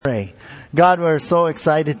Pray. God, we're so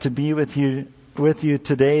excited to be with you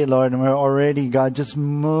today, Lord, and we're already, God, just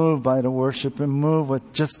moved by the worship and moved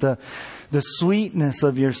with just the sweetness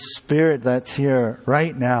of your Spirit that's here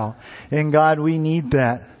right now. And God, we need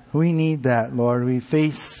that. We need that, Lord. We've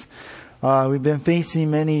been facing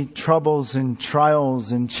many troubles and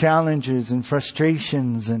trials and challenges and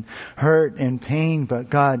frustrations and hurt and pain, but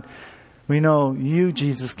God, we know you,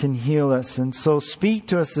 Jesus, can heal us. And so speak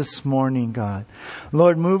to us this morning, God.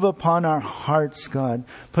 Lord, move upon our hearts, God.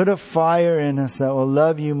 Put a fire in us that will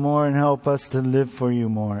love you more and help us to live for you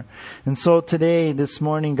more. And so today, this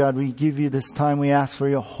morning, God, we give you this time. We ask for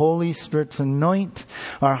your Holy Spirit to anoint.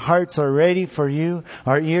 Our hearts are ready for you.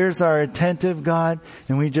 Our ears are attentive, God.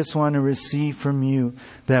 And we just want to receive from you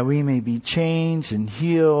that we may be changed and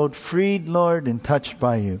healed, freed, Lord, and touched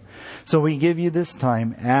by you. So we give you this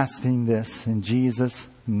time asking this in Jesus'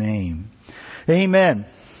 name. Amen.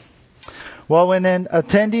 Well, when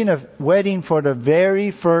attending a wedding for the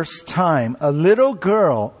very first time, a little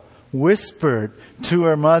girl whispered to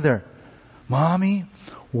her mother, "Mommy,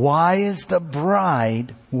 why is the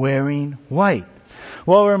bride wearing white?"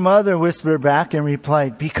 Well, her mother whispered back and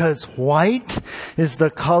replied, "Because white is the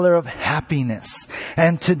color of happiness,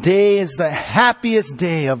 and today is the happiest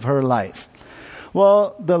day of her life."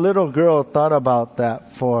 Well, the little girl thought about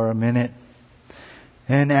that for a minute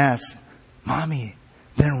and asked, "Mommy,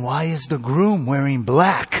 then why is the groom wearing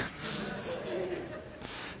black?"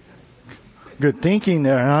 Good thinking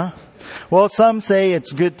there, huh? Well, some say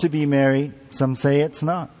it's good to be married. Some say it's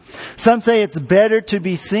not. Some say it's better to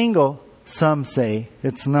be single. Some say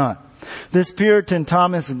it's not. This Puritan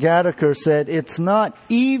Thomas Gadaker said, "It's not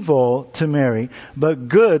evil to marry, but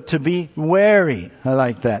good to be wary." I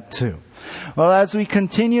like that too. Well, as we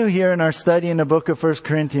continue here in our study in the book of 1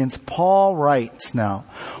 Corinthians, Paul writes now,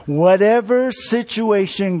 whatever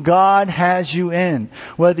situation God has you in,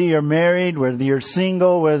 whether you're married, whether you're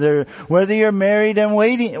single, whether you're married and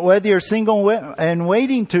waiting, whether you're single and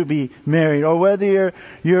waiting to be married, or whether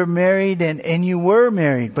you're married and you were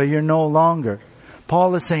married, but you're no longer.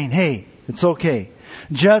 Paul is saying, hey, it's okay.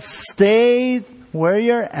 Just stay where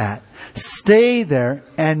you're at. Stay there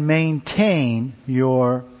and maintain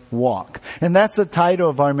your walk. And that's the title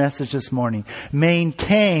of our message this morning.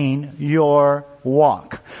 Maintain your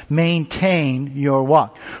walk. Maintain your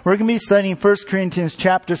walk. We're going to be studying 1 Corinthians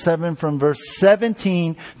chapter 7 from verse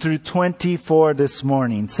 17 through 24 this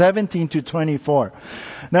morning. 17 to 24.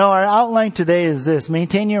 Now our outline today is this.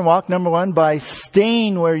 Maintain your walk, number 1, by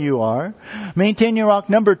staying where you are. Maintain your walk,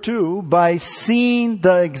 number 2, by seeing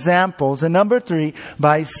the examples. And number 3,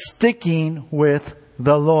 by sticking with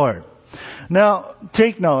the Lord. Now,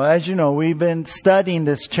 take note, as you know, we've been studying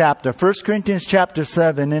this chapter, 1 Corinthians chapter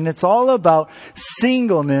 7, and it's all about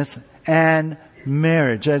singleness and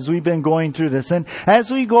marriage as we've been going through this. And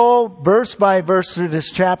as we go verse by verse through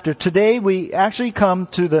this chapter, today we actually come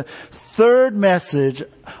to the third message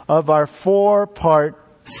of our 4-part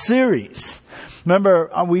series. Remember,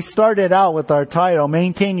 we started out with our title,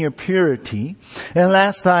 Maintain Your Purity. And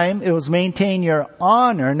last time it was Maintain Your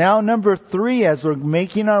Honor. Now number 3, as we're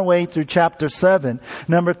making our way through chapter 7,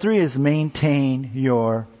 number 3 is Maintain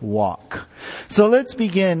Your Walk. So let's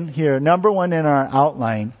begin here. Number 1 in our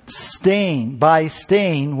outline, by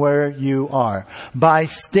staying where you are. By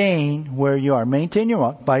staying where you are. Maintain your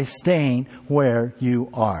walk by staying where you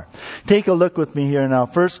are. Take a look with me here now.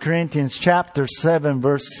 1 Corinthians chapter 7,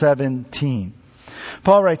 verse 17.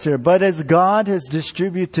 Paul writes here, "But as God has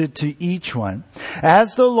distributed to each one,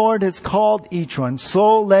 as the Lord has called each one,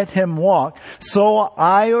 so let him walk. So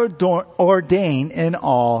I ordain in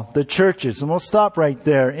all the churches." And we'll stop right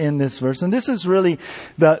there in this verse. And this is really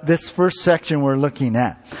this first section we're looking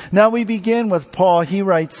at. Now we begin with Paul. He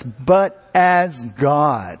writes, "But as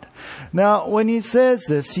God." Now, when he says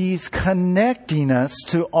this, he's connecting us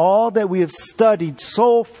to all that we have studied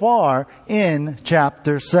so far in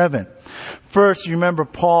chapter 7. First, you remember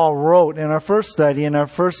Paul wrote in our first study, in our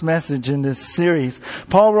first message in this series,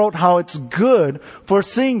 Paul wrote how it's good for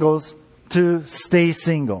singles to stay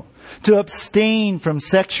single, to abstain from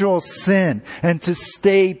sexual sin, and to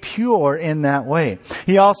stay pure in that way.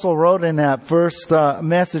 He also wrote in that first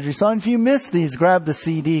message. So if you missed these, grab the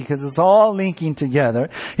CD because it's all linking together.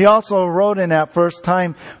 He also wrote in that first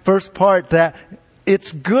part that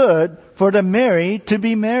it's good for the married to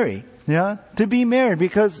be married. Yeah? to be married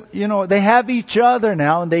because, they have each other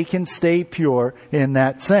now and they can stay pure in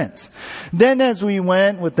that sense. Then as we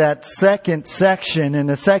went with that second section in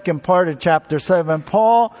the second part of chapter 7,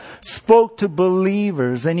 Paul spoke to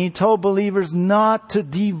believers and he told believers not to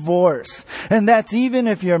divorce. And that's even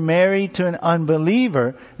if you're married to an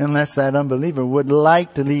unbeliever, unless that unbeliever would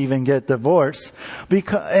like to leave and get divorced.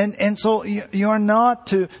 So you're not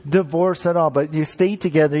to divorce at all, but you stay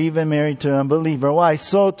together even married to an unbeliever. Why?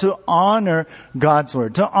 So to honor God's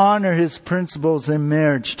word, to honor His principles in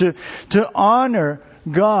marriage, to honor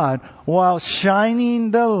God while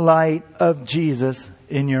shining the light of Jesus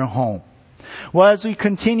in your home. Well, as we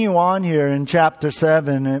continue on here in chapter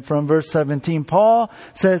 7 from verse 17, Paul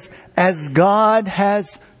says, as God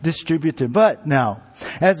has distributed. But now,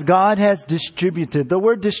 as God has distributed, the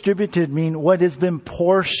word distributed means what has been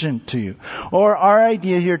portioned to you. Or our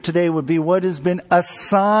idea here today would be what has been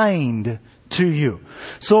assigned to you.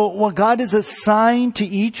 So what God has assigned to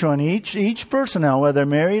each one, each person now, whether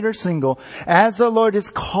married or single, as the Lord has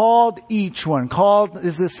called each one. Called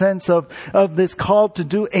is the sense of this called to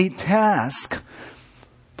do a task.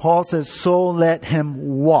 Paul says, so let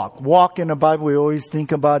him walk. Walk in the Bible, we always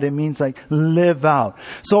think about it means like live out.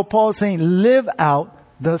 So Paul is saying, live out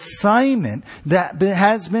the assignment that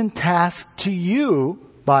has been tasked to you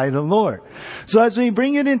by the Lord. So as we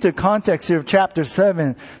bring it into context here of chapter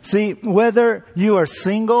 7, see, whether you are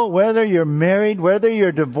single, whether you're married, whether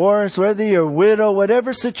you're divorced, whether you're a widow,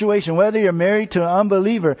 whatever situation, whether you're married to an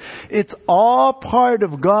unbeliever, it's all part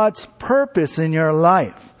of God's purpose in your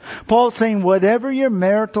life. Paul's saying, whatever your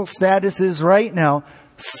marital status is right now,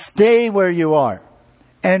 stay where you are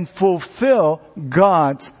and fulfill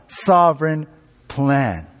God's sovereign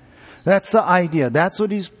plan. That's the idea. That's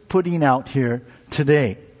what he's putting out here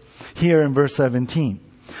today, here in verse 17.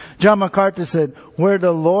 John MacArthur said, where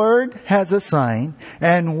the Lord has assigned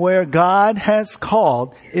and where God has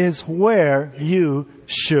called is where you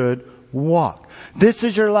should walk. This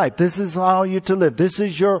is your life. This is how you're to live. This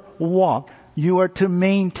is your walk. You are to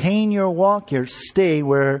maintain your walk here. Stay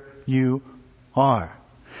where you are.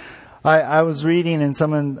 I was reading and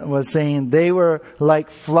someone was saying they were like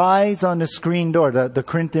flies on the screen door, the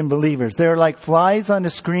Corinthian believers. They were like flies on the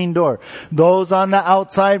screen door. Those on the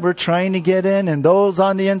outside were trying to get in and those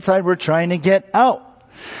on the inside were trying to get out.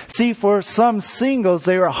 See, for some singles,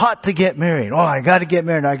 they were hot to get married. Oh, I got to get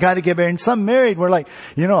married. I got to get married. And some married were like,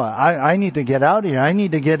 I need to get out of here. I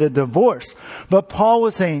need to get a divorce. But Paul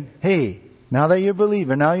was saying, hey, now that you're a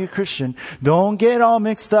believer, now you're a Christian, don't get all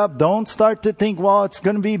mixed up. Don't start to think, well, it's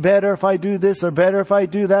going to be better if I do this or better if I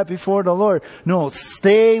do that before the Lord. No,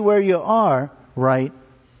 stay where you are right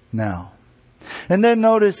now. And then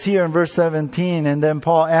notice here in verse 17, and then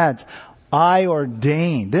Paul adds, I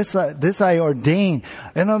ordain. This I ordain.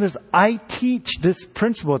 In other words, I teach this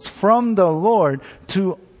principle. It's from the Lord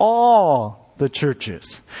to all the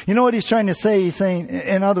churches. You know what he's trying to say? He's saying,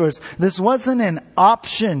 in other words, this wasn't an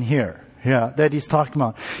option here. That he's talking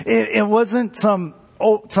about. It wasn't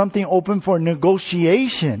something open for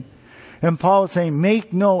negotiation. And Paul is saying,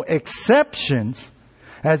 make no exceptions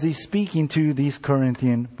as he's speaking to these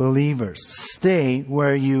Corinthian believers. Stay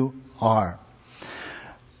where you are.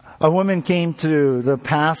 A woman came to the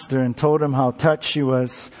pastor and told him how touched she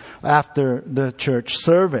was after the church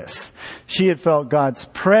service. She had felt God's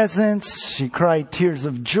presence. She cried tears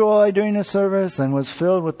of joy during the service and was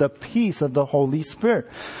filled with the peace of the Holy Spirit.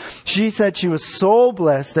 She said she was so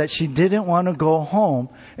blessed that she didn't want to go home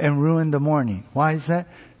and ruin the morning. Why is that?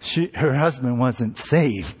 Her husband wasn't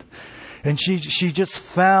saved. And she just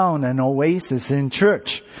found an oasis in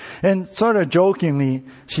church. And sort of jokingly,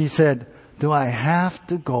 she said, do I have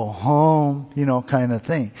to go home? Kind of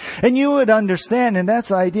thing. And you would understand, and that's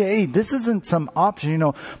the idea. Hey, this isn't some option.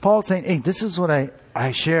 Paul's saying, hey, this is what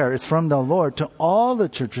I share. It's from the Lord to all the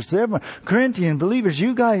churches, to everyone. Corinthian believers,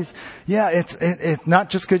 you guys, it's not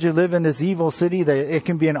just because you live in this evil city that it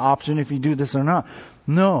can be an option if you do this or not.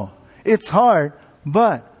 No, it's hard,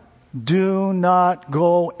 but do not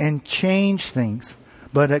go and change things,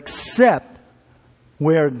 but accept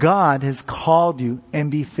where God has called you and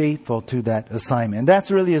be faithful to that assignment. And that's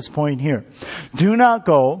really his point here. Do not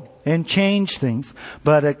go and change things,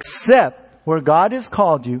 but accept where God has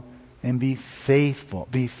called you and be faithful.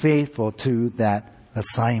 Be faithful to that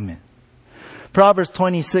assignment. Proverbs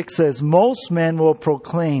 26 says, most men will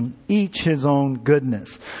proclaim each his own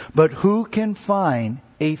goodness, but who can find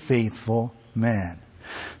a faithful man?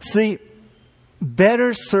 See,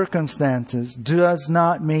 better circumstances does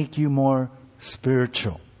not make you more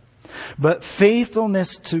spiritual. But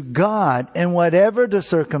faithfulness to God in whatever the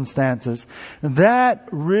circumstances, that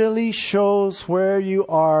really shows where you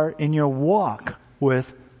are in your walk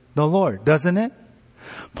with the Lord, doesn't it?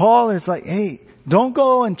 Paul is like, hey, don't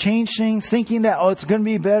go and change things thinking that, it's going to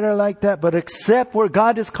be better like that, but accept where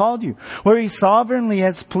God has called you, where He sovereignly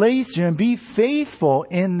has placed you, and be faithful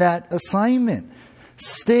in that assignment.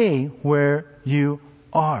 Stay where you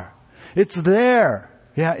are. It's there,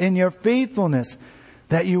 in your faithfulness,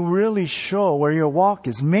 that you really show where your walk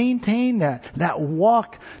is. Maintain that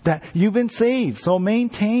walk, that you've been saved. So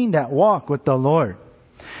maintain that walk with the Lord.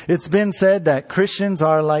 It's been said that Christians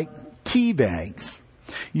are like tea bags.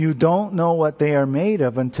 You don't know what they are made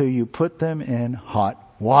of until you put them in hot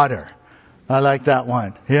water. I like that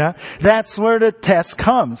one. Yeah. That's where the test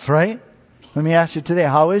comes, right? Let me ask you today,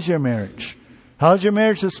 how is your marriage? How's your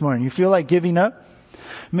marriage this morning? You feel like giving up?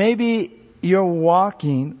 Maybe you're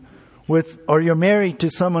walking with, or you're married to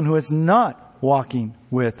someone who is not walking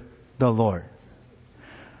with the Lord.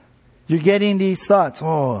 You're getting these thoughts,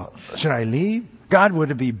 should I leave? God,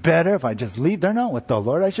 would it be better if I just leave? They're not with the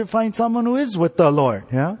Lord. I should find someone who is with the Lord.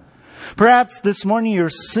 Yeah. Perhaps this morning you're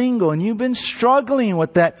single and you've been struggling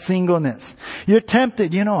with that singleness. You're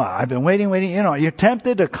tempted, I've been waiting, you're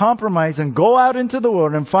tempted to compromise and go out into the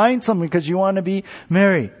world and find someone because you want to be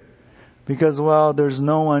married. Because, there's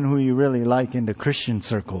no one who you really like in the Christian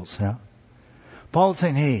circles. Yeah. Paul's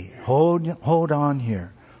saying, hey, hold on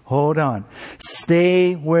here. Hold on.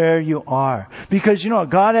 Stay where you are. Because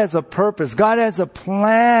God has a purpose. God has a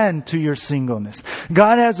plan to your singleness.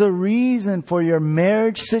 God has a reason for your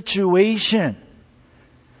marriage situation.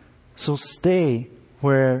 So stay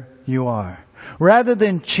where you are. Rather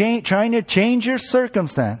than trying to change your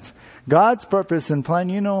circumstance, God's purpose and plan,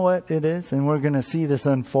 you know what it is? And we're going to see this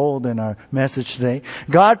unfold in our message today.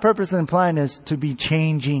 God's purpose and plan is to be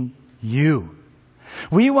changing you.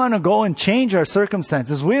 We want to go and change our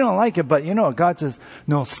circumstances. We don't like it, but God says,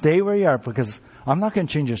 no, stay where you are because I'm not going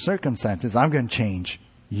to change your circumstances. I'm going to change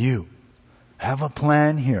you. Have a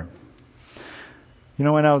plan here.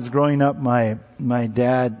 When I was growing up, my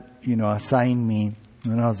dad, assigned me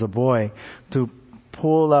when I was a boy to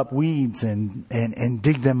pull up weeds and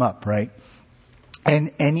dig them up, right?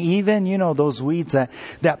 And even, those weeds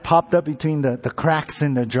that popped up between the cracks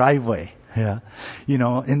in the driveway. Yeah.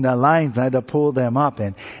 In the lines, I had to pull them up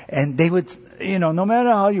and they would, no matter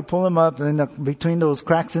how you pull them up between those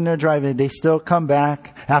cracks in their driveway, they still come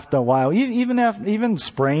back after a while. Even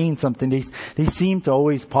spraying something, they seem to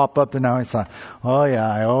always pop up, and I always thought,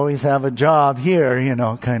 I always have a job here,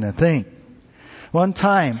 kind of thing. One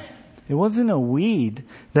time, it wasn't a weed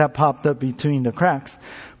that popped up between the cracks,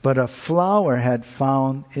 but a flower had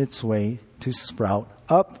found its way to sprout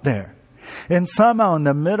up there. And somehow in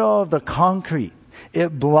the middle of the concrete,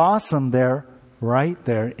 it blossomed there, right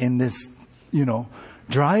there in this,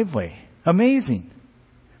 driveway. Amazing.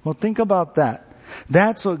 Well, think about that.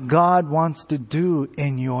 That's what God wants to do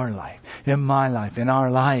in your life, in my life, in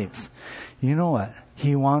our lives. You know what?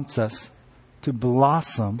 He wants us to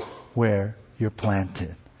blossom where you're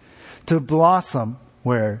planted. To blossom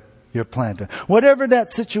where you're planted. Whatever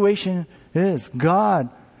that situation is, God,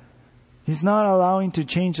 He's not allowing to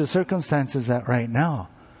change the circumstances right now,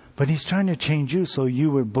 but He's trying to change you so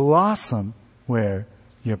you would blossom where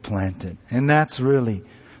you're planted. And that's really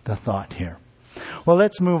the thought here. Well,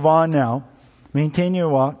 let's move on now. Maintain your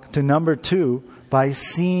walk to number 2 by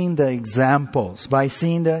seeing the examples. By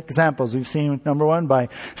seeing the examples. We've seen number 1 by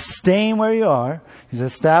staying where you are. He's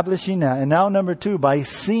establishing that. And now number 2 by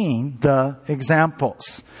seeing the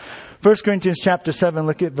examples. 1 Corinthians chapter 7,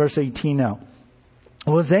 look at verse 18 now.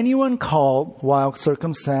 Was anyone called while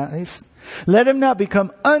circumcised? Let him not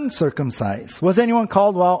become uncircumcised. Was anyone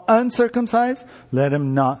called while uncircumcised? Let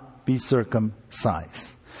him not be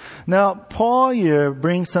circumcised. Now, Paul here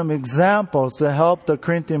brings some examples to help the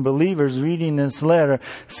Corinthian believers reading this letter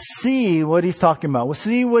see what he's talking about. We'll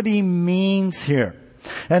see what he means here.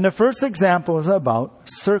 And the first example is about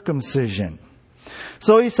circumcision.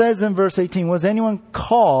 So he says in verse 18, was anyone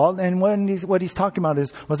called, and what he's talking about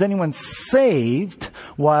is, was anyone saved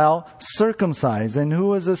while circumcised? And who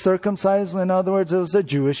was the circumcised? In other words, it was the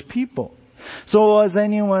Jewish people. So was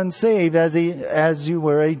anyone saved as you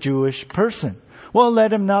were a Jewish person? Well,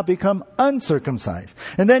 let him not become uncircumcised.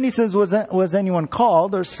 And then he says, was anyone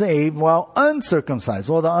called or saved while uncircumcised?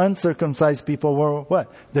 Well, the uncircumcised people were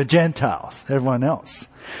what? The Gentiles, everyone else.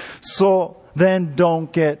 So then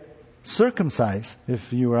don't get circumcised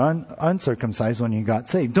if you were uncircumcised when you got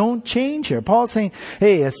saved. Don't change here. Paul's saying,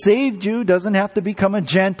 hey, a saved Jew doesn't have to become a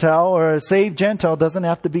Gentile, or a saved Gentile doesn't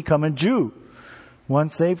have to become a Jew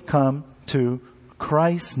once they've come to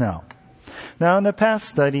Christ now. Now, in the past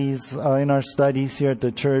studies, in our studies here at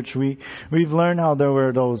the church, we've learned how there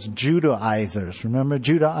were those Judaizers. Remember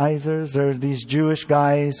Judaizers? They're these Jewish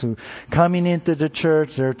guys who coming into the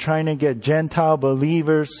church, they're trying to get Gentile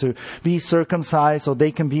believers to be circumcised so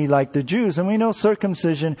they can be like the Jews. And we know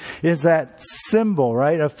circumcision is that symbol,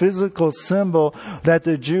 right? A physical symbol that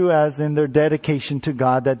the Jew has in their dedication to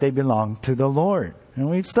God, that they belong to the Lord. And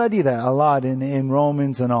we've studied that a lot in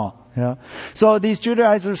Romans and all. Yeah. So these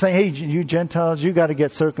Judaizers say, hey, you Gentiles, you got to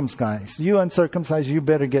get circumcised. You uncircumcised, you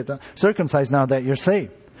better get circumcised now that you're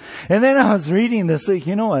saved. And then I was reading this week,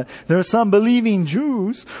 you know what? There are some believing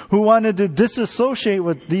Jews who wanted to disassociate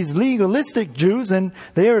with these legalistic Jews, and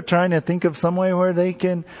they were trying to think of some way where they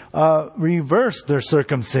can reverse their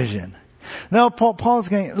circumcision. Now, Paul's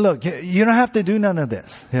going, look, you don't have to do none of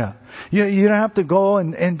this. Yeah. You don't have to go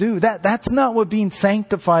and do that. That's not what being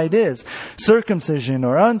sanctified is. Circumcision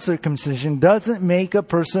or uncircumcision doesn't make a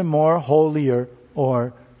person more holier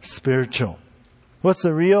or spiritual. What's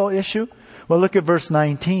the real issue? Well, look at verse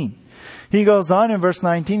 19. He goes on in verse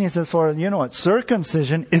 19, he says, for you know what?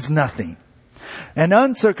 Circumcision is nothing. And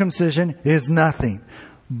uncircumcision is nothing.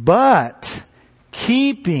 But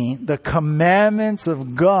keeping the commandments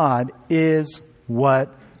of God is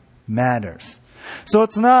what matters. So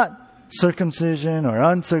it's not circumcision or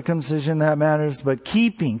uncircumcision that matters, but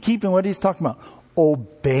keeping what he's talking about.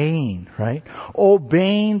 Obeying, right?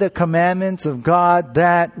 Obeying the commandments of God,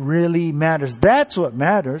 that really matters. That's what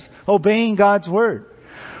matters. Obeying God's word.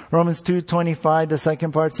 Romans 2:25, the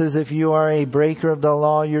second part says, if you are a breaker of the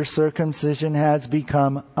law, your circumcision has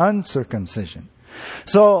become uncircumcision.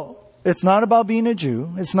 So, it's not about being a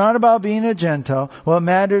Jew. It's not about being a Gentile. What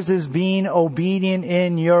matters is being obedient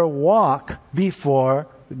in your walk before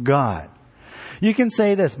God. You can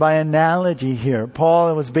say this by analogy here.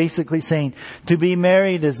 Paul was basically saying, to be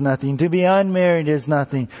married is nothing, to be unmarried is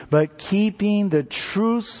nothing, but keeping the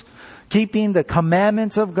truths, keeping the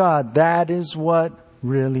commandments of God, that is what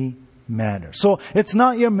really matters. So it's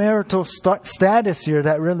not your marital status here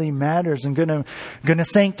that really matters and gonna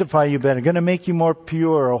sanctify you better, gonna make you more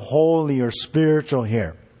pure or holy or spiritual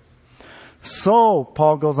here. So,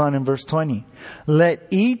 Paul goes on in verse 20, let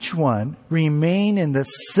each one remain in the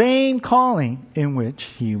same calling in which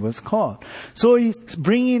he was called. So he's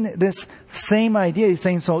bringing this same idea. He's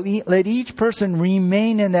saying, so let each person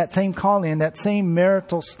remain in that same calling, in that same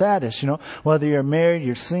marital status, whether you're married,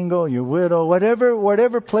 you're single, you're widow,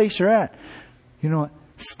 whatever place you're at,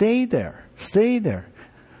 stay there,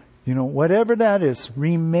 whatever that is,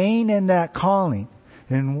 remain in that calling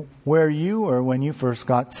and where you were when you first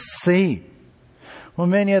got saved. Well,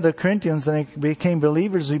 many of the Corinthians, when they became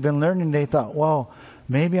believers, we've been learning, they thought, well,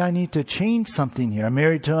 maybe I need to change something here. I'm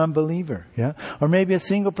married to an unbeliever, yeah? Or maybe a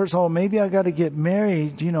single person, maybe I got to get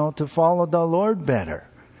married, to follow the Lord better.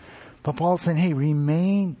 But Paul's saying, hey,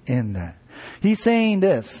 remain in that. He's saying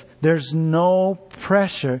this, there's no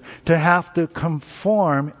pressure to have to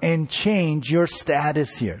conform and change your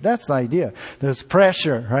status here. That's the idea. There's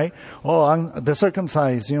pressure, right? Oh, the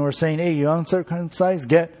circumcised, we're saying, hey, you uncircumcised,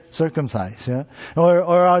 get circumcised, yeah?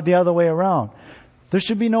 Or the other way around. There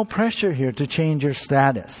should be no pressure here to change your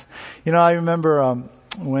status. I remember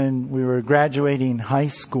when we were graduating high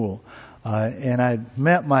school, and I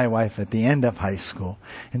met my wife at the end of high school.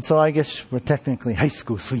 And so I guess we're technically high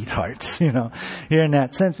school sweethearts, here in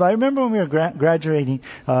that sense. But I remember when we were graduating,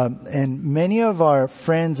 and many of our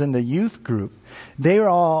friends in the youth group, they were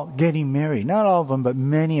all getting married. Not all of them, but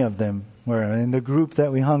many of them were in the group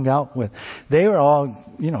that we hung out with. They were all,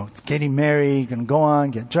 getting married and go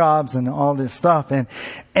on, get jobs and all this stuff.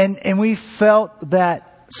 And we felt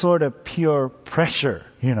that sort of pure pressure,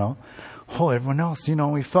 Oh, everyone else,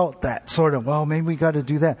 we felt that sort of, well, maybe we got to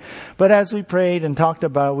do that. But as we prayed and talked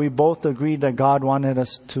about it, we both agreed that God wanted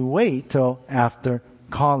us to wait till after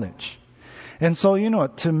college. And so,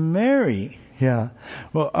 to marry, at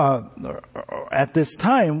this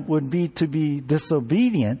time would be to be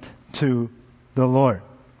disobedient to the Lord.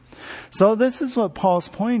 So this is what Paul's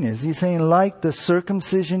point is. He's saying, like the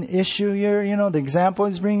circumcision issue here, the example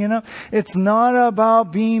he's bringing up, it's not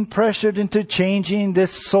about being pressured into changing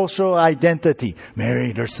this social identity,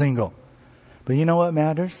 married or single. But you know what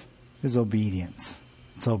matters? Is obedience.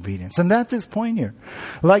 It's obedience. And that's his point here.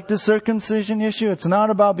 Like the circumcision issue, it's not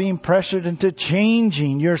about being pressured into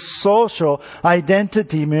changing your social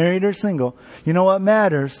identity, married or single. You know what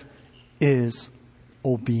matters is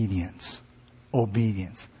obedience.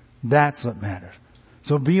 Obedience. That's what matters.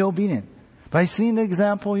 So be obedient. By seeing the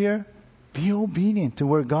example here, Be obedient to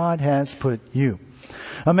where God has put you.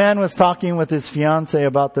 A man was talking with his fiancée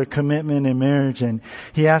about their commitment in marriage, and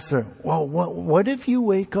he asked her, well, what if you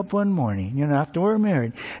wake up one morning, after we're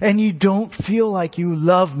married, and you don't feel like you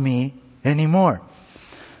love me anymore?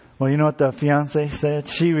 Well, you know what the fiancée said?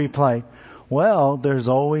 She replied, well, there's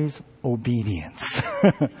always obedience.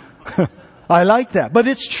 I like that. But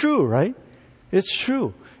it's true, right? It's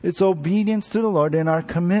true. It's obedience to the Lord in our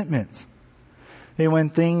commitments. Hey, when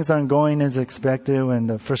things aren't going as expected, when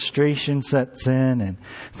the frustration sets in and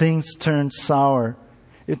things turn sour,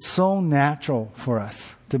 it's so natural for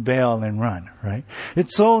us to bail and run, right?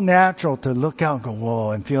 It's so natural to look out and go,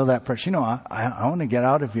 whoa, and feel that pressure. I want to get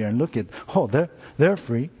out of here and look at, they're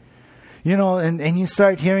free. And you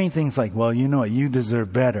start hearing things like, well, you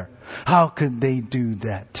deserve better. How could they do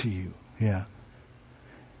that to you? Yeah.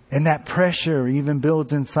 And that pressure even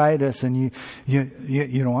builds inside us, and you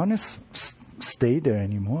don't want to stay there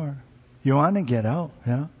anymore. You want to get out.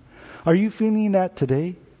 Yeah. Are you feeling that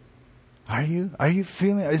today? Are you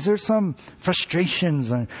feeling, is there some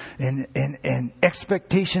frustrations and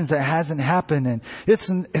expectations that hasn't happened, and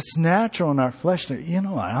it's natural in our flesh that,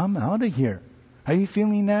 I'm out of here. Are you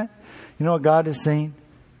feeling that? You know what God is saying?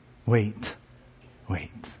 Wait.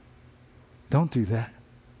 Don't do that.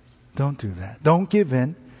 Don't do that. Don't give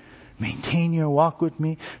in. Maintain your walk with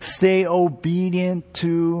me. Stay obedient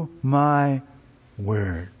to my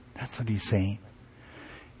word. That's what he's saying.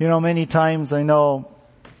 Many times I know,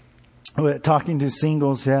 talking to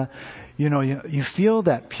singles, you feel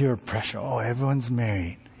that peer pressure. Oh, everyone's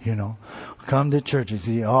married, Come to church, you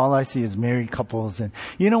see, all I see is married couples. And,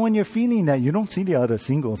 when you're feeling that, you don't see the other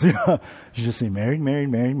singles. You just see married.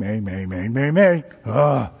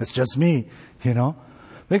 Oh, it's just me,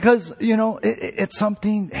 Because, it's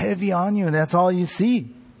something heavy on you, and that's all you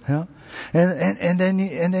see. Yeah? And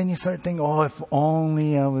then you start thinking, oh, if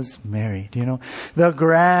only I was married, The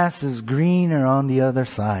grass is greener on the other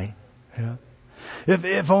side. Yeah?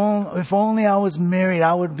 If only I was married,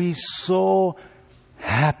 I would be so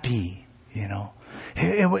happy,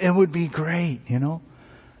 It would be great,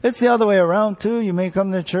 It's the other way around too. You may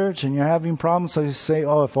come to church and you're having problems, so you say,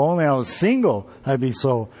 oh, if only I was single, I'd be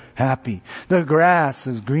so happy. The grass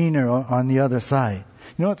is greener on the other side.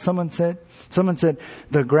 You know what someone said? Someone said,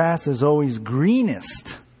 the grass is always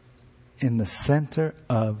greenest in the center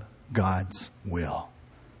of God's will.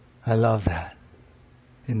 I love that.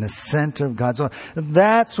 In the center of God's will.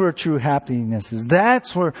 That's where true happiness is.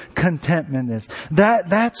 That's where contentment is.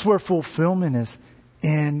 That's where fulfillment is,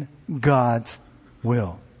 in God's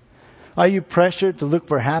will. Are you pressured to look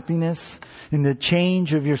for happiness in the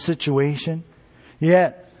change of your situation?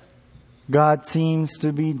 Yet, God seems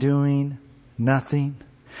to be doing nothing.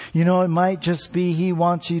 It might just be He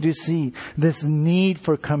wants you to see this need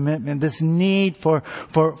for commitment, this need for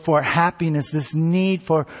happiness, this need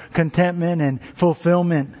for contentment and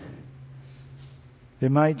fulfillment.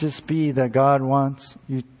 It might just be that God wants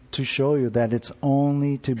you to show you that it's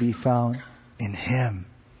only to be found in Him,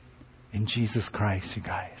 in Jesus Christ, you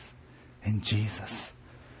guys, in Jesus.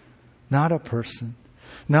 Not a person,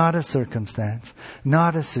 not a circumstance,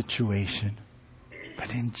 not a situation,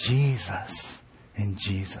 but in Jesus. In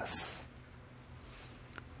Jesus.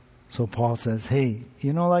 So Paul says, hey,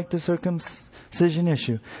 like the circumcision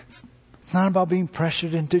issue, it's not about being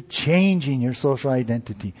pressured into changing your social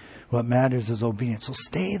identity. What matters is obedience. So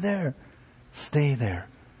stay there. Stay there.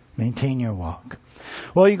 Maintain your walk.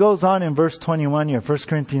 Well, he goes on in verse 21 here, 1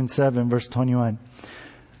 Corinthians 7, verse 21.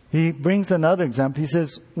 He brings another example. He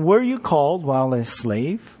says, were you called while a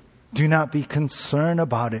slave? Do not be concerned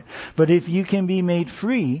about it. But if you can be made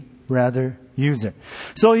free, rather use it.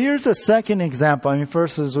 So here's a second example.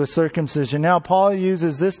 First is with circumcision. Now Paul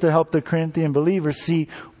uses this to help the Corinthian believers see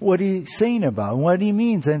what he's saying about, what he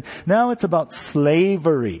means. And now it's about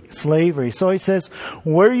slavery. So he says,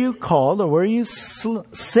 were you called or were you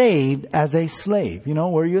saved as a slave?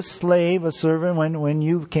 Were you a slave, a servant when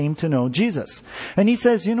you came to know Jesus? And he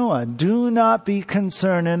says, what? Do not be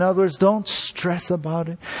concerned. In other words, don't stress about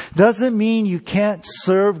it. Doesn't mean you can't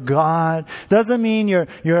serve God. Doesn't mean you're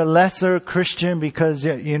a lesser Christian because,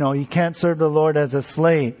 you can't serve the Lord as a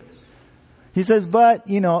slave. He says, but,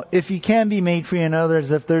 if you can be made free, in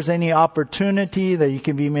others, if there's any opportunity that you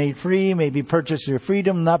can be made free, maybe purchase your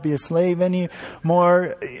freedom, not be a slave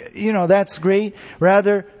anymore, that's great.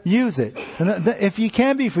 Rather, use it. And if you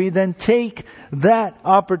can be free, then take that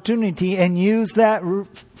opportunity and use that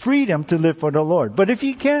freedom to live for the Lord. But if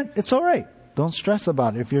you can't, it's all right. Don't stress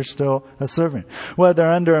about it if you're still a servant. Whether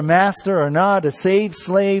under a master or not, a saved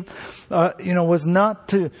slave, was not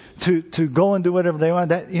to go and do whatever they want.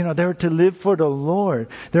 That, they were to live for the Lord.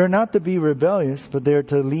 They're not to be rebellious, but they're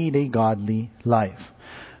to lead a godly life.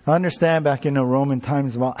 I understand back in the Roman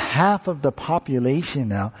times, about half of the population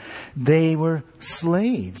now, they were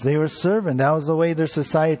slaves. They were servants. That was the way their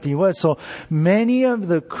society was. So many of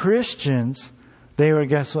the Christians, they were,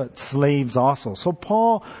 guess what? Slaves also. So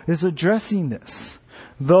Paul is addressing this.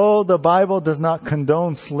 Though the Bible does not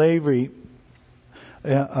condone slavery,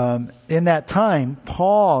 in that time,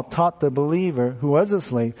 Paul taught the believer who was a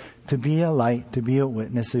slave to be a light, to be a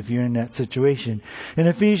witness if you're in that situation. In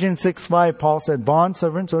Ephesians 6:5, Paul said,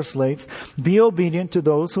 "Bondservants or slaves, be obedient to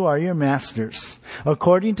those who are your masters,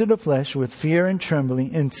 according to the flesh, with fear and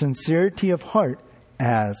trembling, in sincerity of heart,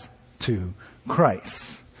 as to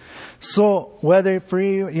Christ." So whether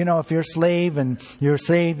free, if you're a slave and you're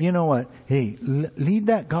saved, you know what? Hey, lead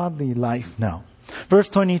that godly life now. Verse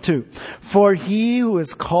 22, "For he who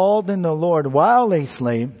is called in the Lord while a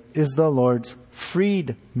slave is the Lord's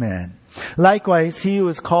freedman. Likewise, he who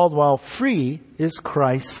is called while free is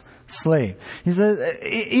Christ's slave." He says,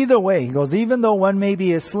 either way, he goes, even though one may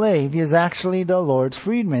be a slave, he is actually the Lord's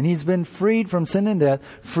freedman. He's been freed from sin and death,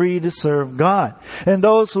 free to serve God. And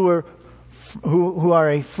those who are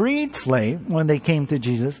a freed slave, when they came to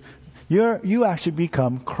Jesus, you actually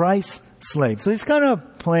become Christ's slave. So he's kind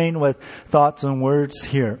of playing with thoughts and words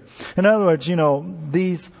here. In other words,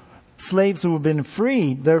 these slaves who have been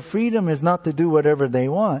freed, their freedom is not to do whatever they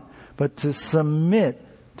want, but to submit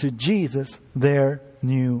to Jesus, their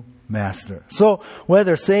new master. So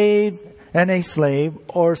whether saved and a slave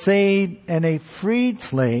or saved and a freed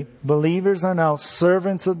slave, believers are now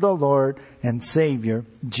servants of the Lord and Savior,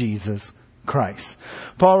 Jesus Christ.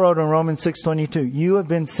 Paul wrote in Romans 6:22, "You have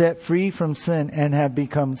been set free from sin and have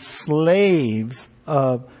become slaves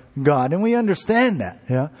of God." And we understand that,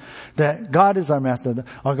 that God is our master.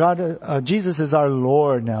 Jesus is our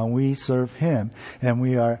Lord now. We serve Him, and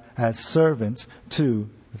we are as servants to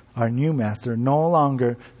our new master, no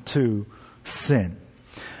longer to sin.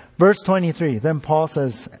 Verse 23, then Paul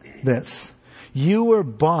says this, "You were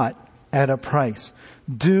bought at a price.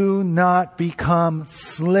 Do not become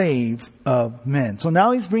slaves of men." So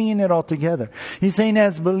now he's bringing it all together. He's saying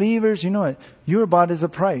as believers, you were bought as a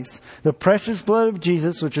price. The precious blood of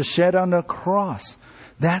Jesus, which was shed on the cross,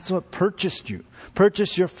 that's what purchased you.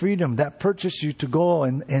 Purchased your freedom. That purchased you to go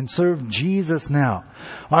and serve Jesus now.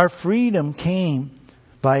 Our freedom came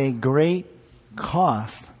by a great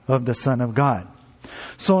cost of the Son of God.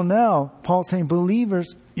 So now, Paul's saying,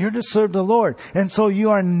 believers, you're to serve the Lord. And so you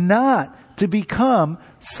are not to become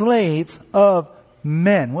slaves of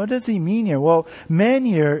men. What does he mean here? Well, men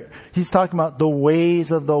here, he's talking about the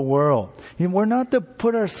ways of the world. We're not to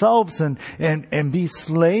put ourselves and be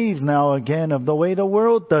slaves now again of the way the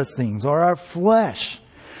world does things or our flesh.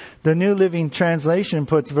 The New Living Translation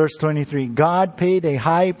puts verse 23, "God paid a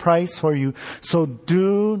high price for you, so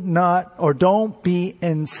don't be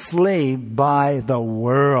enslaved by the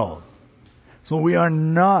world." So we are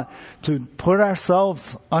not to put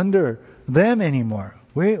ourselves under them anymore.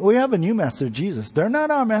 We have a new master, Jesus. They're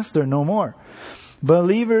not our master no more.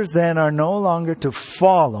 Believers then are no longer to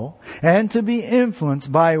follow and to be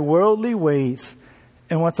influenced by worldly ways.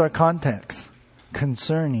 And what's our context?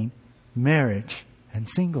 Concerning marriage and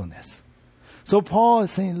singleness. So Paul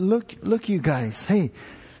is saying, look you guys, hey,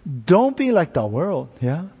 don't be like the world,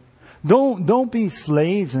 Don't be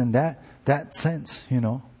slaves in that sense,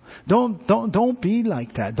 Don't be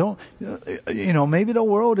like that. Maybe the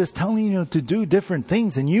world is telling you to do different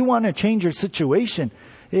things and you want to change your situation.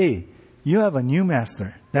 Hey, you have a new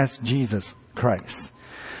master. That's Jesus Christ.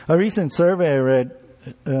 A recent survey I read,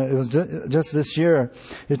 it was just this year,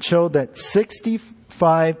 it showed that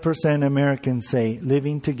 65% Americans say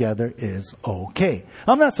living together is okay.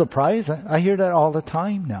 I'm not surprised. I hear that all the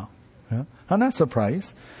time now. I'm not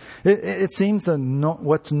surprised. It seems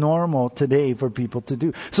what's normal today for people to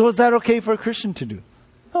do. So is that okay for a Christian to do?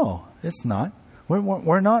 No, it's not.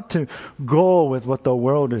 We're not to go with what the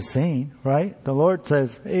world is saying, right? The Lord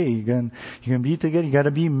says, hey, you can be together, you got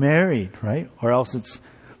to be married, right? Or else it's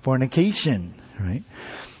fornication, right?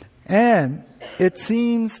 And it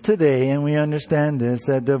seems today, and we understand this,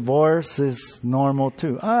 that divorce is normal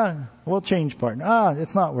too. We'll change partner.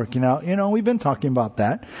 It's not working out. We've been talking about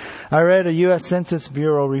that. I read a U.S. Census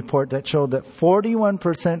Bureau report that showed that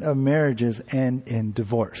 41% of marriages end in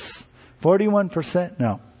divorce. 41%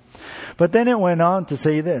 now. But then it went on to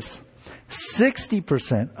say this.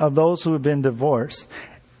 60% of those who have been divorced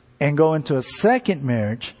and go into a second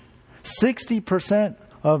marriage, 60%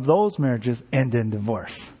 of those marriages end in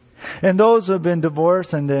divorce. And those who have been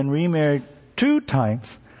divorced and then remarried 2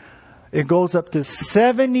 times, it goes up to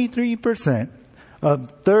 73%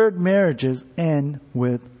 of third marriages end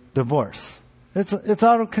with divorce. It's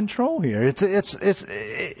out of control here.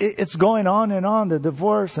 It's going on and on, the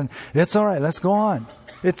divorce, and it's all right, let's go on.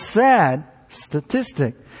 It's sad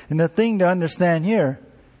statistic. And the thing to understand here,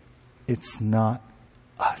 it's not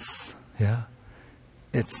us. Yeah?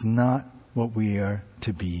 It's not what we are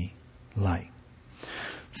to be like.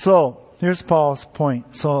 So, here's Paul's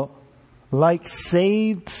point. So, like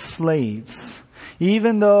saved slaves,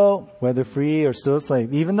 even though, whether free or still a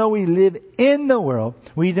slave, even though we live in the world,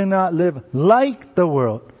 we do not live like the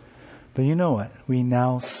world. But you know what? We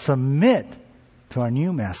now submit to our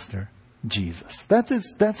new master, Jesus.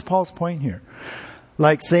 That's Paul's point here.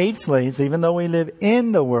 Like saved slaves, even though we live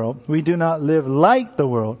in the world, we do not live like the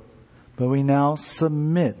world, but we now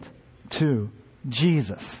submit to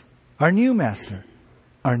Jesus, our new master,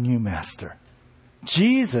 our new master.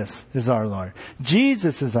 Jesus is our Lord.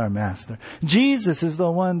 Jesus is our master. Jesus is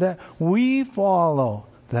the one that we follow,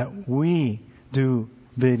 that we do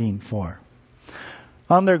bidding for.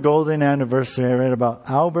 On their golden anniversary, I read about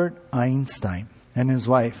Albert Einstein and his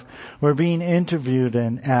wife were being interviewed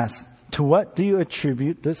and asked, to what do you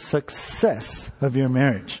attribute the success of your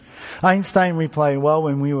marriage? Einstein replied, well,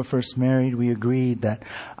 when we were first married, we agreed that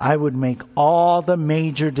I would make all the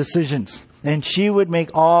major decisions and she would make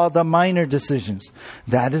all the minor decisions.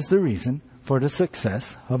 That is the reason for the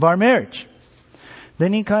success of our marriage.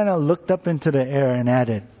 Then he kind of looked up into the air and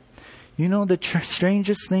added, you know, the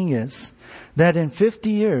strangest thing is that in 50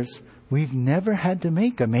 years, we've never had to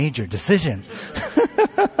make a major decision.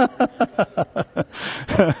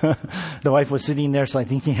 The wife was sitting there, so I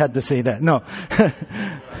think he had to say that. No.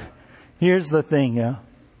 Here's the thing, yeah.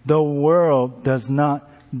 The world does not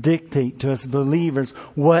dictate to us believers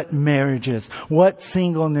what marriage is, what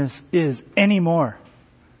singleness is anymore.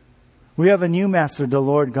 We have a new master, the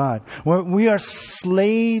Lord God. We are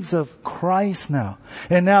slaves of Christ now.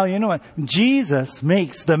 And now, you know what? Jesus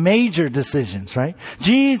makes the major decisions, right?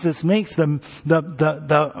 Jesus makes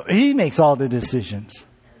he makes all the decisions.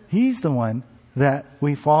 He's the one that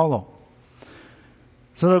we follow.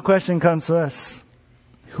 So the question comes to us,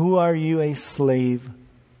 who are you a slave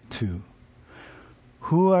to?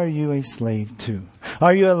 Who are you a slave to?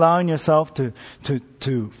 Are you allowing yourself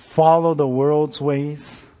to follow the world's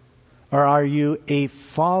ways? Or are you a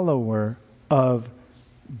follower of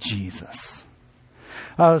Jesus?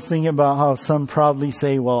 I was thinking about how some probably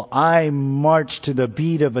say, well, I march to the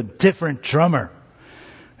beat of a different drummer.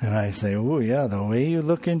 And I say, oh yeah, the way you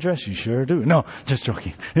look and dress, you sure do. No, just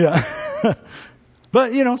joking. Yeah.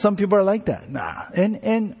 But, you know, some people are like that. Nah.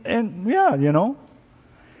 And yeah, you know.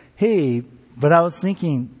 Hey, but I was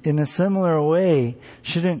thinking, in a similar way,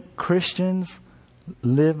 shouldn't Christians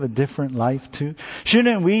live a different life too?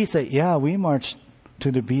 Shouldn't we say, yeah, we march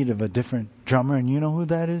to the beat of a different drummer, and you know who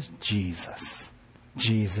that is? Jesus.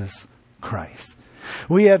 Jesus Christ.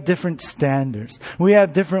 We have different standards. We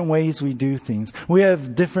have different ways we do things. We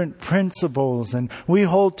have different principles, and we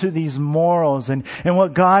hold to these morals, and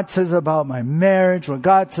what God says about my marriage, what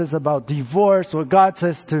God says about divorce, what God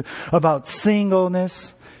says about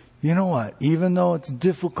singleness. You know what? Even though it's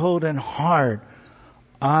difficult and hard,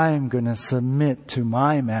 I'm going to submit to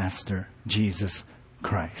my master, Jesus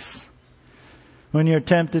Christ. When you're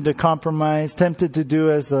tempted to compromise, tempted to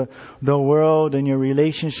do as the world and your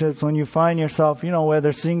relationships, when you find yourself, you know,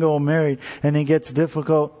 whether single or married, and it gets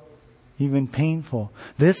difficult, even painful.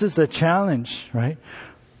 This is the challenge, right?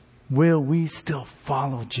 Will we still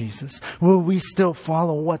follow Jesus? Will we still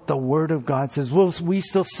follow what the Word of God says? Will we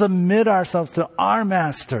still submit ourselves to our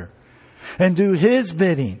Master and do His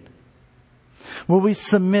bidding? Will we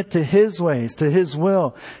submit to His ways, to His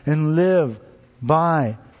will, and live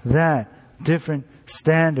by that different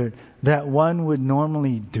standard that one would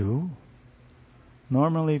normally do?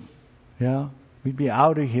 Normally, yeah, we'd be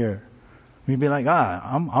out of here. We'd be like,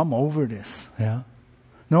 I'm over this. Yeah.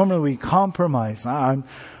 Normally we compromise.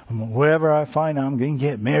 Wherever I find, I'm going to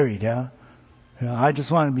get married. Yeah. I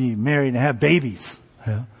just want to be married and have babies.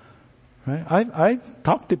 Yeah. Right. I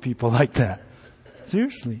talk to people like that.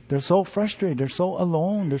 Seriously, they're so frustrated. They're so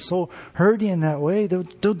alone. They're so hurting in that way. They'll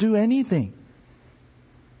do anything.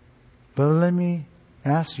 But let me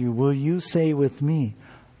ask you, will you say with me,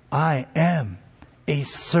 I am a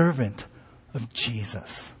servant of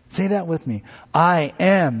Jesus? Say that with me. I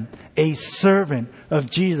am a servant of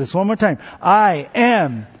Jesus. One more time. I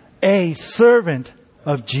am a servant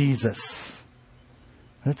of Jesus.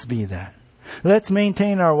 Let's be that. Let's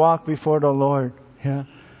maintain our walk before the Lord. Yeah.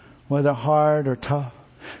 Whether hard or tough.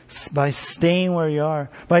 By staying where you are.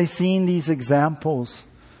 By seeing these examples.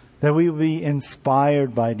 That we will be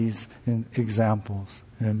inspired by these examples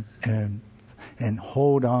and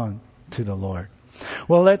hold on to the Lord.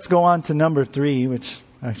 Well, let's go on to number 3, which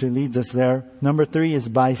actually leads us there. Number 3 is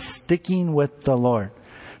by sticking with the Lord.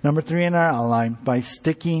 Number 3 in our outline, by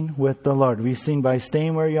sticking with the Lord. We've seen by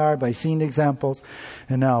staying where you are, by seeing examples,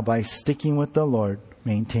 and now by sticking with the Lord,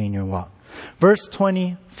 maintain your walk. Verse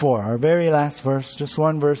 24, our very last verse, just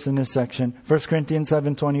one verse in this section, 1 Corinthians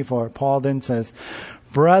 7:24, Paul then says,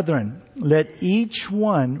 "Brethren, let each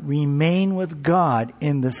one remain with God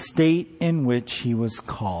in the state in which he was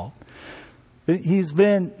called." He's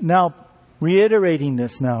been now reiterating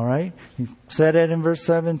this now, right? He said it in verse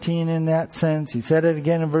 17 in that sense. He said it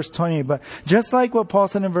again in verse 20. But just like what Paul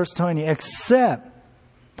said in verse 20, except,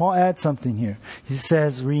 Paul adds something here. He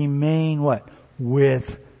says, remain what?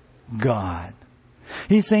 With God.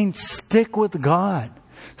 He's saying stick with God.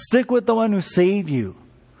 Stick with the one who saved you,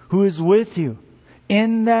 who is with you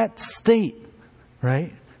in that state,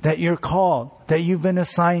 right? That you're called, that you've been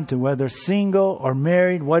assigned to, whether single or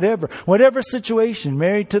married, whatever situation,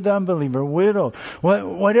 married to the unbeliever, widow,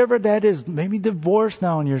 whatever that is, maybe divorced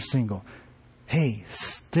now and you're single. Hey,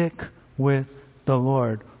 stick with the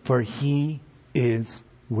Lord, for He is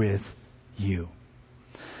with you.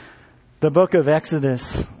 The book of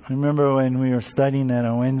Exodus, I remember when we were studying that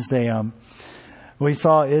on Wednesday, we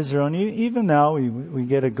saw Israel, and even now we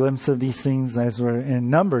get a glimpse of these things as we're in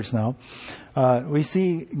Numbers now. We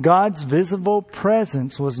see God's visible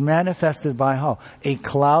presence was manifested by how? A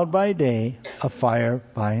cloud by day, a fire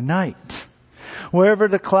by night. Wherever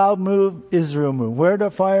the cloud moved, Israel moved. Where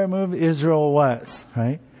the fire moved, Israel was,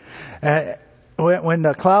 right? When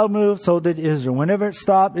the cloud moved, so did Israel. Whenever it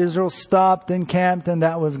stopped, Israel stopped and camped, and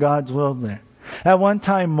that was God's will there. At one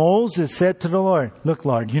time, Moses said to the Lord, "Look,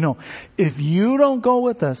 Lord, if you don't go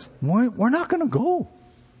with us, we're not going to go.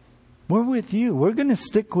 We're with you. We're going to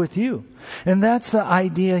stick with you." And that's the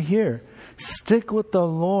idea here. Stick with the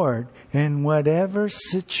Lord in whatever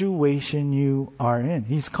situation you are in.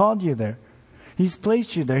 He's called you there. He's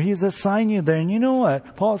placed you there. He's assigned you there. And you know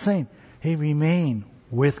what? Paul's saying, hey, remain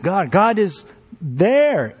with God. God is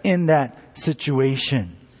there in that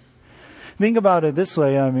situation. Think about it this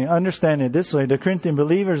way. Understand it this way. The Corinthian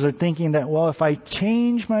believers are thinking that, well, if I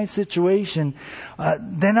change my situation,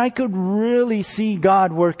 then I could really see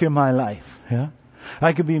God work in my life. Yeah,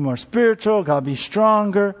 I could be more spiritual. I'll be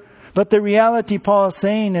stronger. But the reality Paul is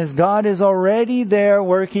saying is God is already there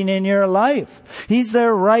working in your life. He's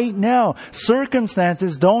there right now.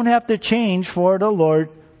 Circumstances don't have to change for the Lord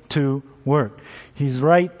to work. He's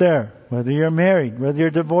right there. Whether you're married, whether you're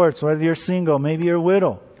divorced, whether you're single, maybe you're a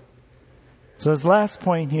widow. So his last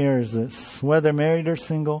point here is this: whether married or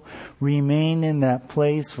single, remain in that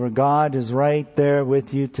place, for God is right there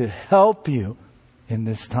with you to help you in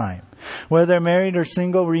this time. Whether married or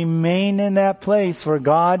single, remain in that place, for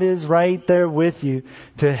God is right there with you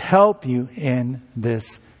to help you in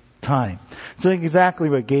this time. It's exactly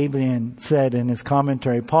what Gabriel said in his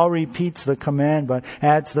commentary. Paul repeats the command but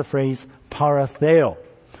adds the phrase paratheo,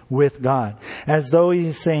 with God, as though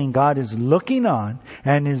he's saying God is looking on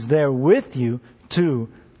and is there with you to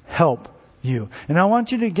help you. And I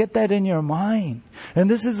want you to get that in your mind. And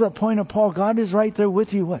this is the point of Paul. God is right there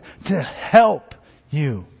with you. What? To help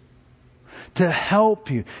you. To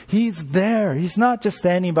help you. He's there. He's not just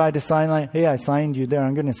standing by the sideline. Hey, I signed you there.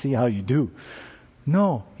 I'm going to see how you do.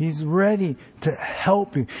 No, He's ready to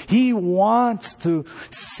help you. He wants to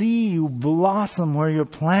see you blossom where you're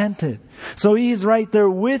planted. So He's right there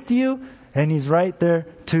with you, and He's right there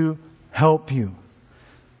to help you.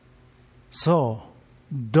 So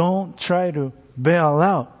don't try to bail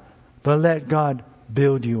out, but let God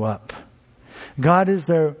build you up. God is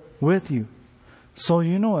there with you. So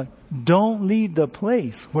you know what? Don't leave the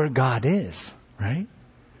place where God is, right?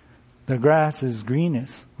 The grass is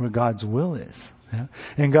greenest where God's will is. Yeah?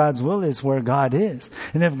 And God's will is where God is.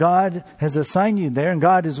 And if God has assigned you there and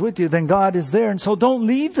God is with you, then God is there. And so don't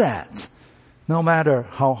leave that, no matter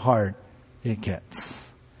how hard it gets.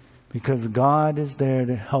 Because God is there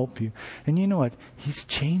to help you. And you know what? He's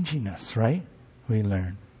changing us, right? We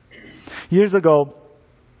learn. Years ago,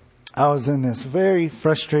 I was in this very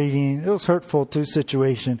frustrating, it was hurtful too,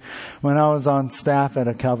 situation when I was on staff at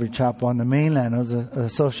a Calvary Chapel on the mainland. I was an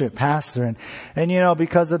associate pastor, and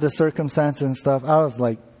because of the circumstances and stuff, I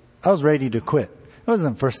was ready to quit. It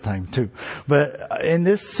wasn't the first time too, but in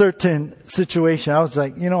this certain situation, I was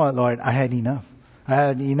like, you know what, Lord, I had enough. I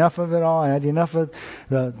had enough of it all. I had enough of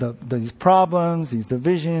these problems, these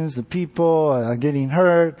divisions, the people getting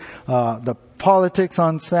hurt, the politics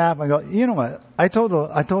on staff. I go, you know what? I told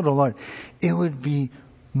the Lord, it would be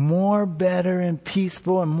more better and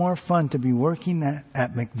peaceful and more fun to be working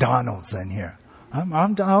at McDonald's than here.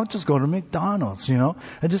 I'll just go to McDonald's,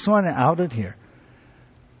 I just want it out of here.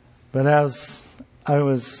 But as I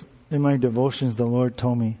was in my devotions, the Lord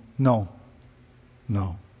told me, no,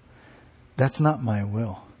 that's not my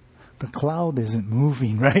will. The cloud isn't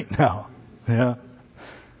moving right now. Yeah.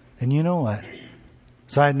 And you know what?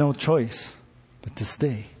 So I had no choice but to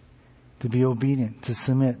stay, to be obedient, to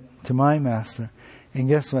submit to my master. And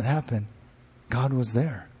guess what happened? God was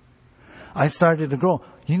there. I started to grow.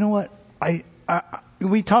 You know what?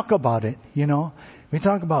 We talk about it, We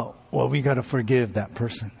talk about, we got to forgive that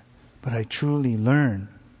person. But I truly learned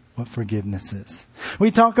what forgiveness is.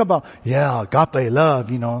 We talk about, agape love,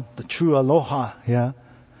 the true aloha,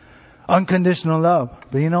 unconditional love.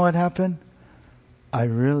 But you know what happened? I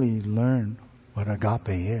really learned what agape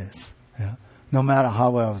is. No matter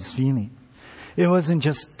how I was feeling. It wasn't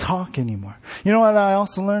just talk anymore. You know what I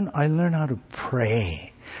also learned? I learned how to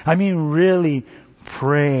pray. I mean, really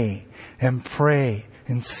pray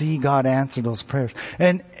and see God answer those prayers.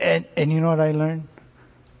 And you know what I learned?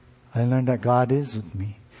 I learned that God is with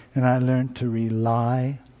me. And I learned to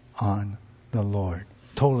rely on the Lord.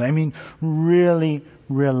 Totally. I mean, really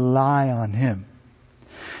rely on Him.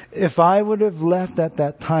 If I would have left at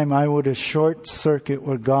that time, I would have short-circuited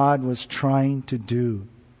what God was trying to do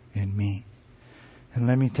in me. And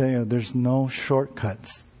let me tell you, there's no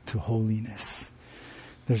shortcuts to holiness.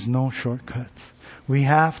 There's no shortcuts. We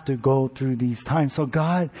have to go through these times. So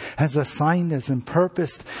God has assigned us and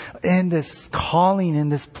purposed in this calling, in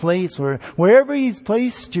this place wherever He's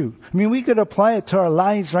placed you. I mean, we could apply it to our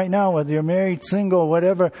lives right now, whether you're married, single,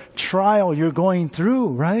 whatever trial you're going through,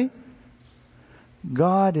 right?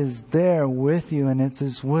 God is there with you and it's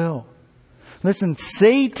His will. Listen,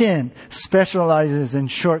 Satan specializes in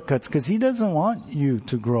shortcuts because he doesn't want you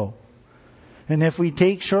to grow. And if we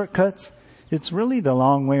take shortcuts, it's really the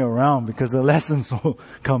long way around because the lessons will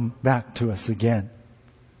come back to us again.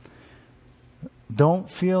 Don't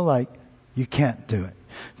feel like you can't do it.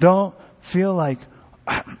 Don't feel like,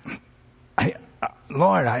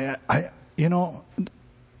 Lord,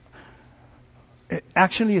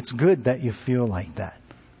 actually it's good that you feel like that.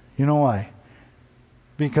 You know why?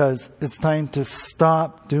 Because it's time to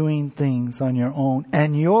stop doing things on your own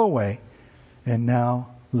and your way and now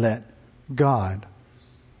let God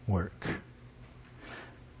work.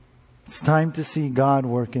 It's time to see God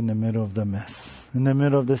work in the middle of the mess, in the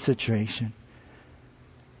middle of the situation,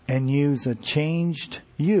 and use a changed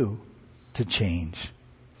you to change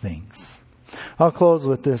things. I'll close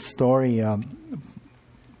with this story.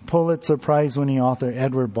 Pulitzer Prize-winning author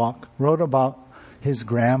Edward Bok wrote about his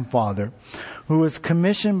grandfather, who was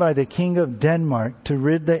commissioned by the King of Denmark to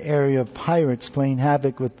rid the area of pirates playing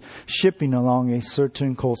havoc with shipping along a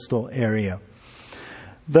certain coastal area.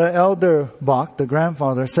 The elder Bok, the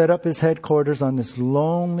grandfather, set up his headquarters on this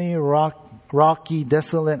lonely, rocky,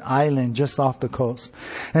 desolate island just off the coast.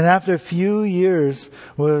 And after a few years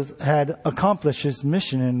had accomplished his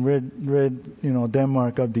mission and rid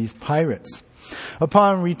Denmark of these pirates.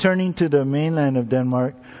 Upon returning to the mainland of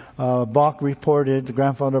Denmark, grandfather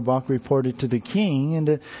Bok reported to the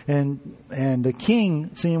king, and the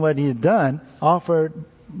king, seeing what he had done, offered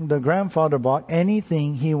the grandfather Bok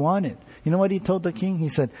anything he wanted. You know what he told the king? He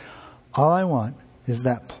said, all I want is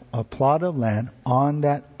a plot of land on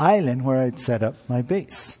that island where I'd set up my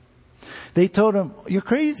base. They told him, you're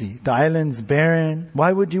crazy. The island's barren.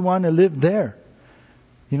 Why would you want to live there?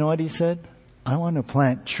 You know what he said? I want to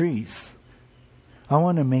plant trees. I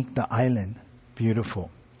want to make the island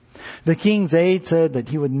beautiful. The king's aide said that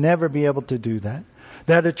he would never be able to do that.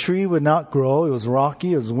 That a tree would not grow. It was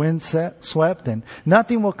rocky. It was windswept, and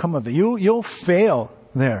nothing will come of it. You'll fail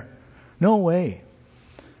there. No way.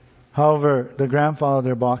 However, the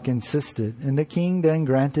grandfather Bok insisted, and the king then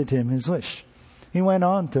granted him his wish. He went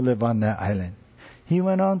on to live on that island. He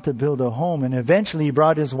went on to build a home, and eventually he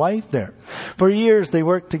brought his wife there. For years they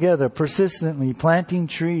worked together, persistently planting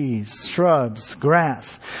trees, shrubs,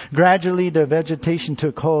 grass. Gradually the vegetation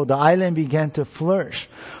took hold. The island began to flourish.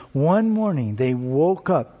 One morning they woke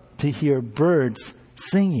up to hear birds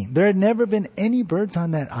singing. There had never been any birds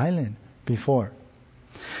on that island before.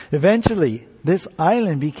 Eventually, this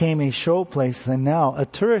island became a showplace and now a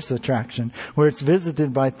tourist attraction where it's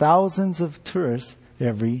visited by thousands of tourists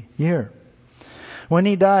every year. When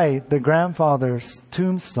he died, the grandfather's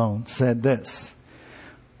tombstone said this: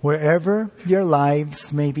 wherever your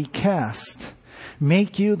lives may be cast,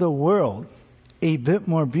 make you the world a bit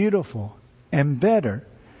more beautiful and better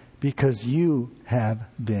because you have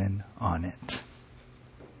been on it.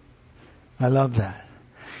 I love that.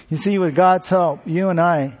 You see, with God's help, you and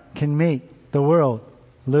I can make the world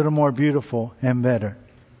a little more beautiful and better.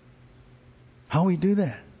 How we do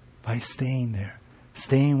that? By staying there.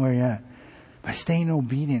 Staying where you're at. By staying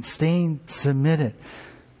obedient. Staying submitted.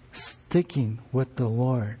 Sticking with the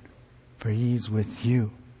Lord. For He's with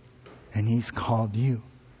you. And He's called you.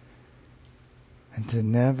 And to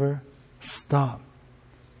never stop.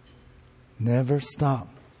 Never stop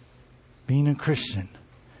being a Christian.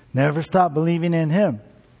 Never stop believing in Him.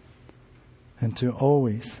 And to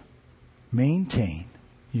always maintain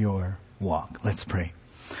your walk. Let's pray.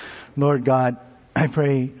 Lord God, I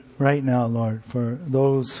pray right now, Lord, for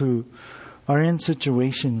those who are in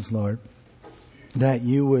situations, Lord, that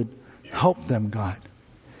you would help them, God.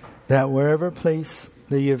 That wherever place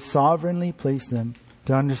that you have sovereignly placed them,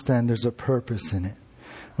 to understand there's a purpose in it.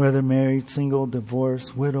 Whether married, single,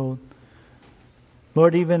 divorced, widowed.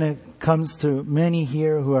 Lord, even it comes to many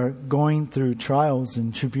here who are going through trials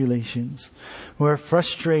and tribulations, who are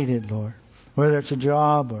frustrated, Lord, whether it's a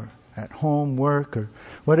job or at home, work, or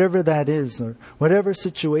whatever that is, or whatever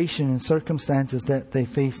situation and circumstances that they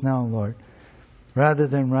face now, Lord. Rather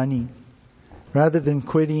than running, rather than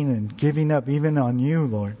quitting and giving up even on you,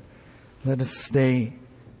 Lord, let us stay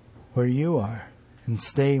where you are and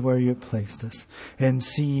stay where you placed us and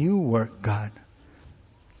see you work, God,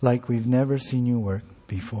 like we've never seen you work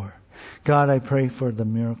before. God, I pray for the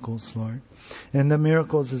miracles, Lord. And the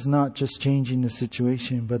miracles is not just changing the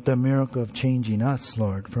situation, but the miracle of changing us,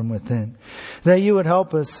 Lord, from within. That you would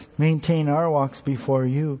help us maintain our walks before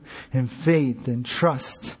you in faith and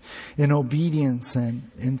trust, in obedience and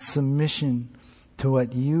in submission to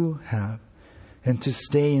what you have, and to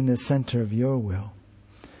stay in the center of your will.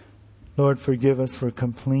 Lord, forgive us for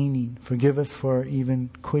complaining. Forgive us for even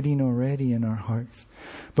quitting already in our hearts.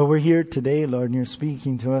 But we're here today, Lord, and you're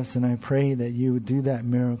speaking to us, and I pray that you would do that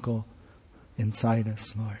miracle inside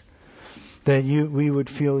us, Lord. That we would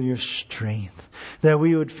feel your strength. That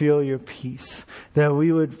we would feel your peace. That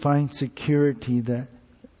we would find security that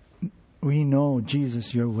we know,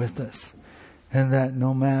 Jesus, you're with us. And that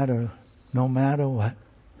no matter what,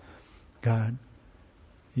 God,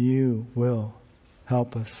 you will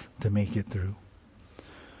help us to make it through.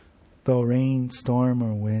 Though rain, storm,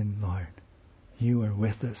 or wind, Lord, you are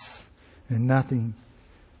with us. And nothing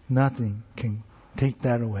can take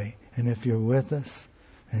that away. And if you're with us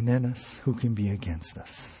and in us, who can be against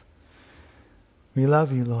us? We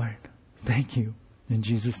love you, Lord. Thank you. In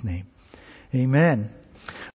Jesus' name. Amen.